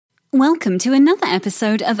Welcome to another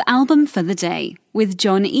episode of Album for the Day with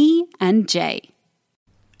John E. and Jay.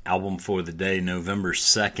 Album for the Day, November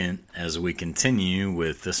 2nd, as we continue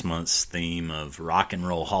with this month's theme of Rock and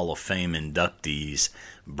Roll Hall of Fame inductees'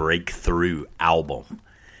 breakthrough album.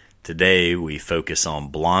 Today we focus on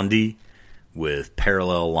Blondie with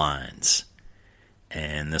Parallel Lines.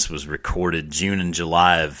 And this was recorded June and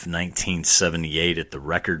July of 1978 at the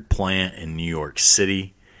Record Plant in New York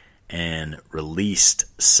City, and released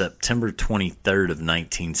September 23rd of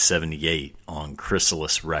 1978 on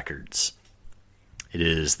Chrysalis Records. It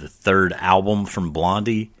is the third album from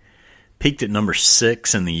Blondie, peaked at number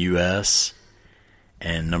 6 in the U.S.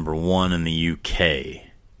 and number 1 in the U.K.,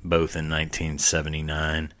 both in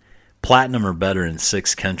 1979. Platinum or better in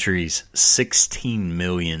 6 countries, 16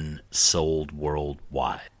 million sold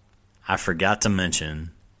worldwide. I forgot to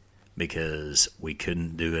mention, because we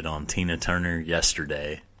couldn't do it on Tina Turner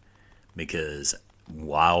yesterday, because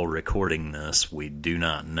while recording this, we do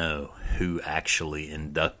not know who actually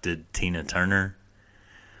inducted Tina Turner,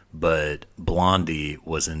 but Blondie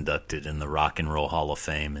was inducted in the Rock and Roll Hall of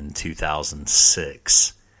Fame in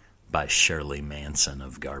 2006 by Shirley Manson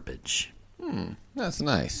of Garbage. That's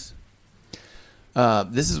nice.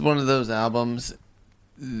 This is one of those albums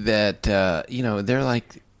that,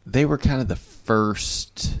 they were kind of the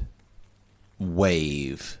first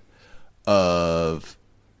wave of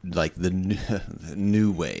like the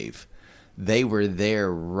new wave. They were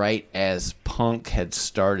there right as punk had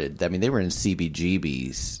started. I mean, they were in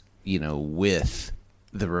CBGBs, with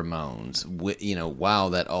the Ramones, while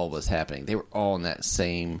that all was happening. They were all in that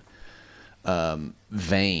same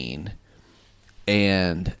vein.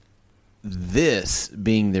 And this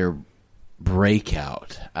being their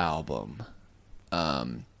breakout album,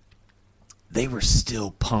 they were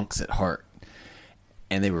still punks at heart.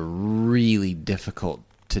 And they were really difficult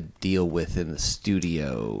to deal with in the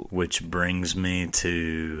studio. Which brings me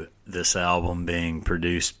to this album being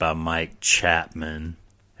produced by Mike Chapman,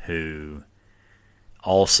 who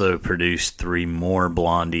also produced 3 more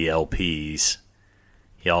Blondie LPs.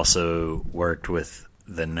 He also worked with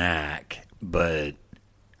The Knack, but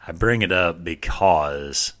I bring it up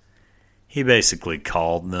because he basically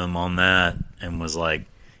called them on that and was like,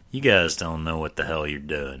 you guys don't know what the hell you're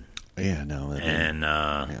doing. Yeah, no.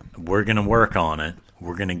 We're going to work on it.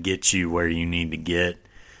 We're going to get you where you need to get,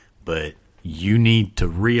 but you need to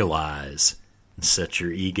realize and set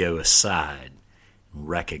your ego aside and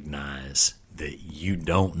recognize that you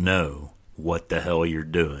don't know what the hell you're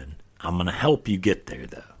doing. I'm going to help you get there,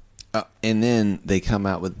 though. And then they come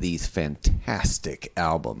out with these fantastic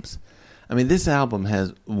albums. I mean, this album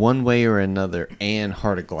has One Way or Another and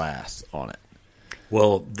Heart of Glass on it.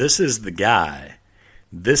 Well, this is the guy.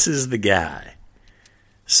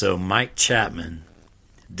 So Mike Chapman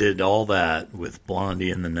did all that with Blondie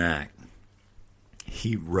and the Knack.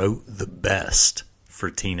 He wrote the best for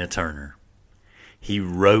Tina Turner. He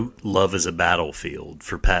wrote Love is a Battlefield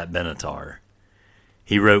for Pat Benatar.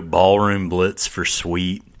 He wrote Ballroom Blitz for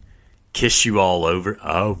Sweet. Kiss You All Over.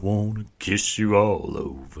 I want to kiss you all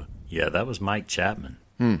over. Yeah, that was Mike Chapman.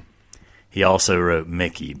 He also wrote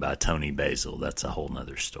Mickey by Tony Basil. That's a whole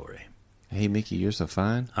nother story. Hey, Mickey, you're so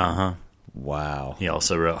fine. Uh-huh. Wow. He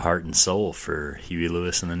also wrote Heart and Soul for Huey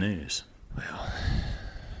Lewis and the News. Well,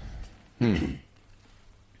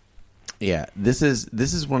 yeah, this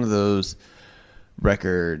is one of those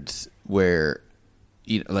records where,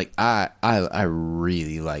 I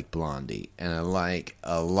really like Blondie, and I like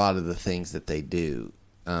a lot of the things that they do.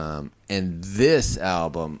 And this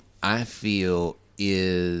album, I feel,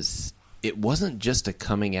 it wasn't just a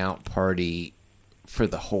coming out party for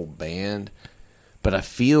the whole band, but I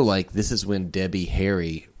feel like this is when Debbie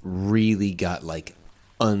Harry really got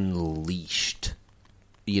unleashed,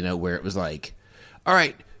 where it was like, all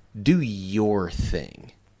right, do your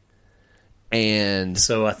thing. And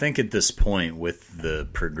so I think at this point with the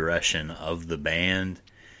progression of the band,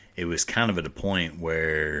 it was kind of at a point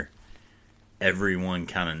where everyone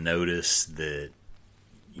kind of noticed that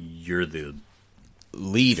you're the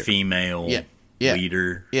leader, female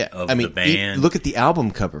leader of the band. Look at the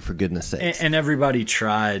album cover, for goodness sakes. And everybody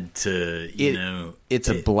tried to, It's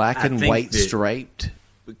a black and white striped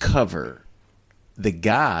cover. The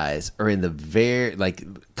guys are in the very,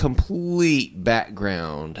 complete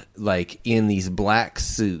background, in these black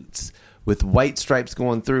suits with white stripes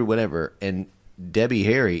going through, whatever. And Debbie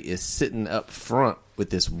Harry is sitting up front with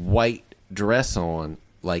this white dress on,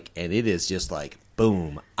 and it is just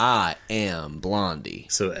boom, I am Blondie.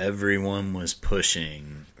 So everyone was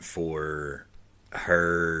pushing for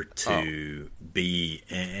her to be,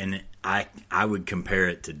 and I would compare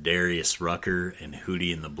it to Darius Rucker and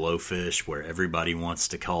Hootie and the Blowfish, where everybody wants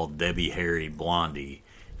to call Debbie Harry Blondie,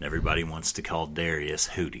 and everybody wants to call Darius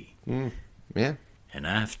Hootie. Yeah. And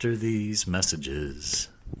after these messages,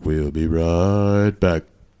 We'll be right back.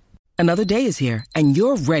 Another day is here, and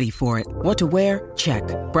you're ready for it. What to wear? Check.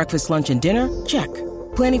 Breakfast, lunch, and dinner? Check.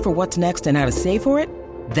 Planning for what's next and how to save for it?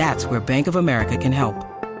 That's where Bank of America can help.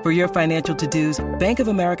 For your financial to-dos, Bank of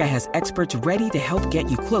America has experts ready to help get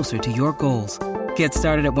you closer to your goals. Get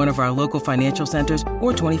started at one of our local financial centers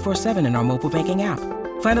or 24/7 in our mobile banking app.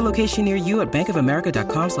 Find a location near you at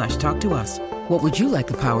bankofamerica.com/talktous. What would you like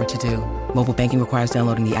the power to do? Mobile banking requires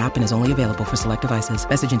downloading the app and is only available for select devices.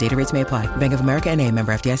 Message and data rates may apply. Bank of America N.A.,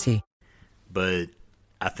 member FDIC. but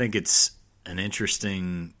I think it's an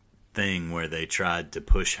interesting thing where they tried to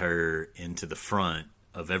push her into the front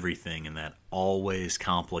of everything, and that always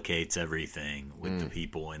complicates everything with the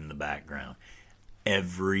people in the background.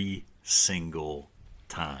 Every single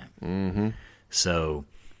time. Mm-hmm. So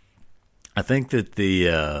I think that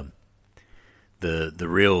the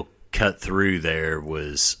real cut through there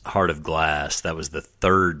was Heart of Glass. That was the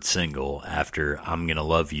third single after I'm Gonna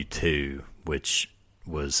Love You Too, which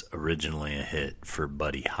was originally a hit for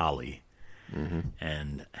Buddy Holly.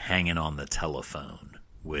 And Hanging on the Telephone,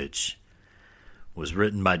 which was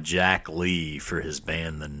written by Jack Lee for his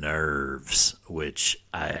band The Nerves, which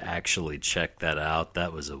I actually checked that out.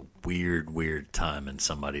 That was a weird time in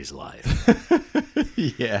somebody's life.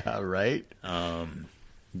 Yeah, right?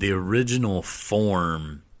 The original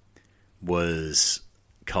form was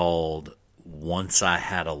called Once I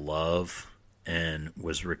Had a Love and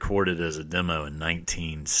was recorded as a demo in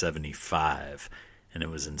 1975. And it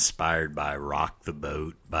was inspired by Rock the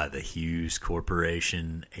Boat by the Hughes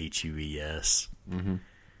Corporation, Hues. Mm-hmm.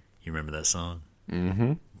 You remember that song?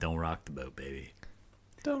 Mm-hmm. Don't rock the boat, baby.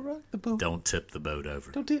 Don't rock the boat. Don't tip the boat over.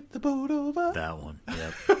 Don't tip the boat over. That one.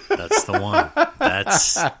 Yep. That's the one.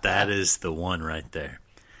 That is the one right there.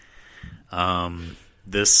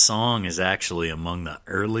 This song is actually among the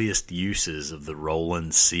earliest uses of the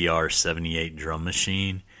Roland CR-78 drum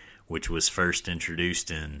machine, which was first introduced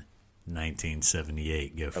in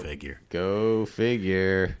 1978. Go figure. Go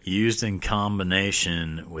figure. Used in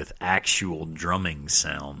combination with actual drumming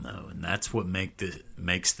sound, though, and that's what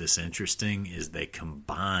makes this interesting. Is they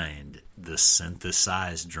combined the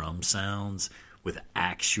synthesized drum sounds with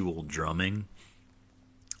actual drumming.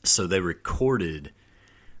 So they recorded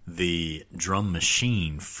the drum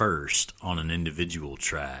machine first on an individual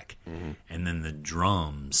track, and then the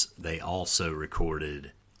drums they also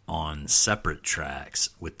recorded on separate tracks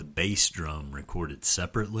with the bass drum recorded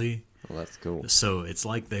separately. Well, that's cool. So it's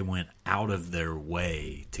like they went out of their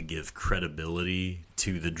way to give credibility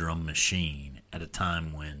to the drum machine at a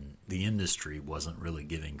time when the industry wasn't really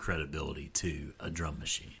giving credibility to a drum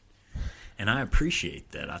machine. And I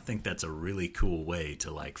appreciate that. I think that's a really cool way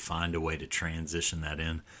to like find a way to transition that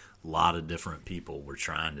in. A lot of different people were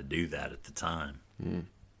trying to do that at the time.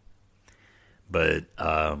 But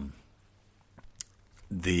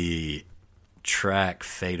the track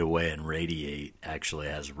Fade Away and Radiate actually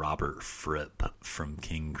has Robert Fripp from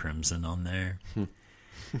King Crimson on there.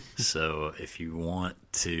 So if you want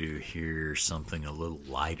to hear something a little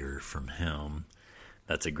lighter from him,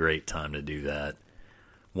 that's a great time to do that.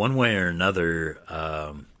 One way or another,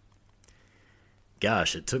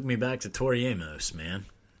 gosh, it took me back to Tori Amos, man.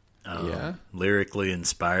 Yeah. Lyrically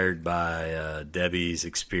inspired by Debbie's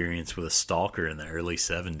experience with a stalker in the early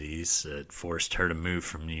 70s. It forced her to move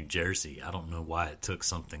from New Jersey. I don't know why it took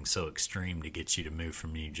something so extreme to get you to move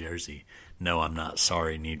from New Jersey. No, I'm not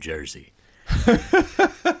sorry, New Jersey.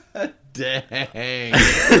 Dang.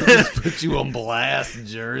 Just put you on blast,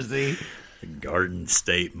 Jersey. Garden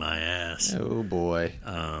State, my ass. Oh, boy.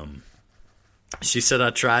 She said, I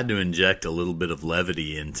tried to inject a little bit of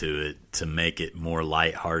levity into it to make it more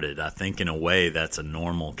lighthearted. I think in a way that's a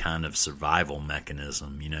normal kind of survival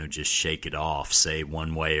mechanism. You know, just shake it off, say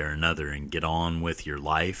one way or another, and get on with your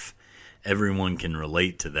life. Everyone can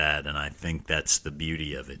relate to that, and I think that's the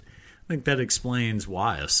beauty of it. I think that explains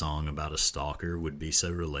why a song about a stalker would be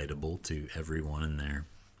so relatable to everyone in their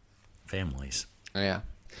families. Yeah.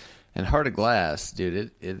 And Heart of Glass,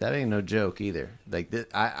 dude, that ain't no joke either. Like,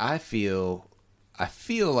 I feel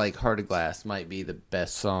like Heart of Glass might be the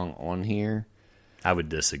best song on here. I would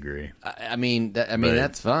disagree. I mean,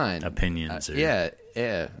 that's fine. Opinions are...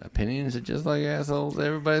 Yeah. Opinions are just like assholes.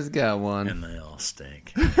 Everybody's got one. And they all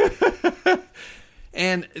stink.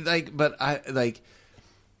 And,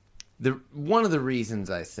 one of the reasons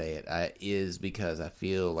I say it is because I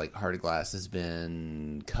feel like Heart of Glass has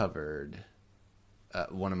been covered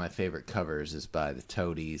one of my favorite covers is by the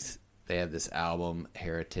Toadies. They have this album,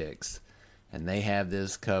 Heretics, and they have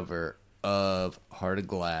this cover of Heart of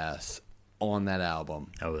Glass on that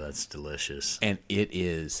album. Oh, that's delicious. And it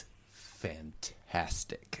is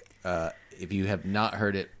fantastic. If you have not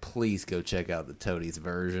heard it, please go check out the Toadies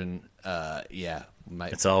version.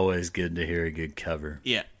 It's always good to hear a good cover.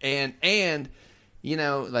 Yeah, and you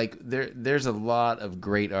know, like there's a lot of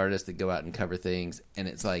great artists that go out and cover things, and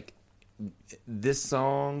it's like this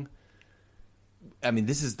song. I mean,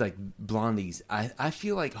 this is like Blondie's. I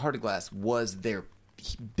feel like Heart of Glass was their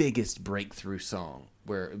biggest breakthrough song,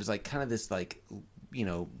 where it was like kind of this like, you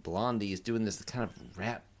know, Blondie is doing this kind of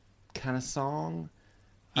rap kind of song.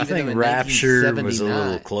 I think Rapture was a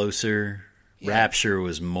little closer. Yeah. Rapture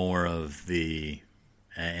was more of the,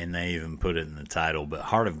 and they even put it in the title, but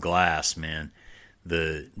Heart of Glass, man,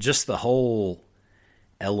 just the whole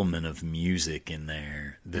element of music in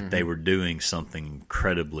there that they were doing something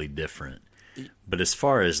incredibly different. But as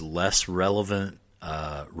far as less relevant,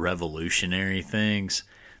 revolutionary things,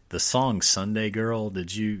 the song Sunday Girl,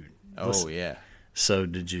 did you? Oh, yeah. So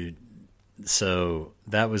did you? So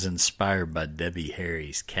that was inspired by Debbie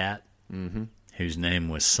Harry's cat, whose name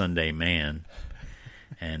was Sunday Man,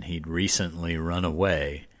 and he'd recently run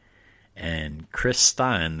away. And Chris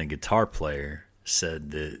Stein, the guitar player, said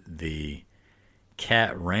that the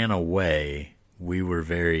cat ran away. We were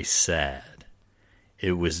very sad.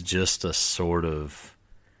 It was just a sort of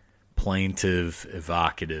plaintive,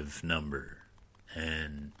 evocative number.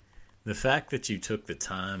 And the fact that you took the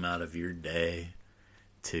time out of your day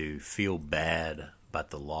to feel bad about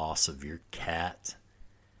the loss of your cat,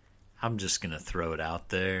 I'm just going to throw it out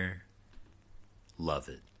there. Love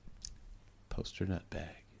it. Poster Nutbag.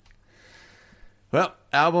 Well,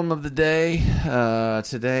 album of the day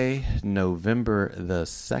today, November the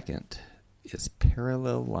 2nd, is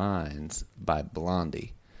Parallel Lines by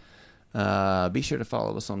Blondie. Be sure to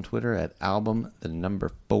follow us on Twitter at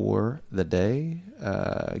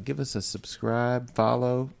album4theday. Give us a subscribe,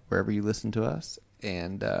 follow wherever you listen to us,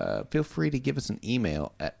 and feel free to give us an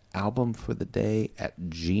email at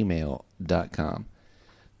albumfortheday@gmail.com.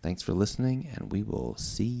 Thanks for listening, and we will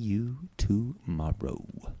see you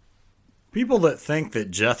tomorrow. People that think that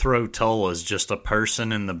Jethro Tull is just a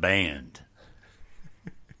person in the band.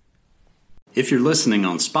 If you're listening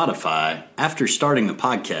on Spotify, after starting the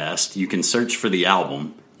podcast, you can search for the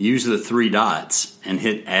album, use the 3 dots, and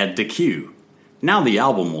hit Add to Queue. Now the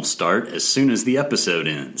album will start as soon as the episode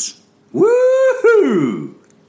ends. Woohoo!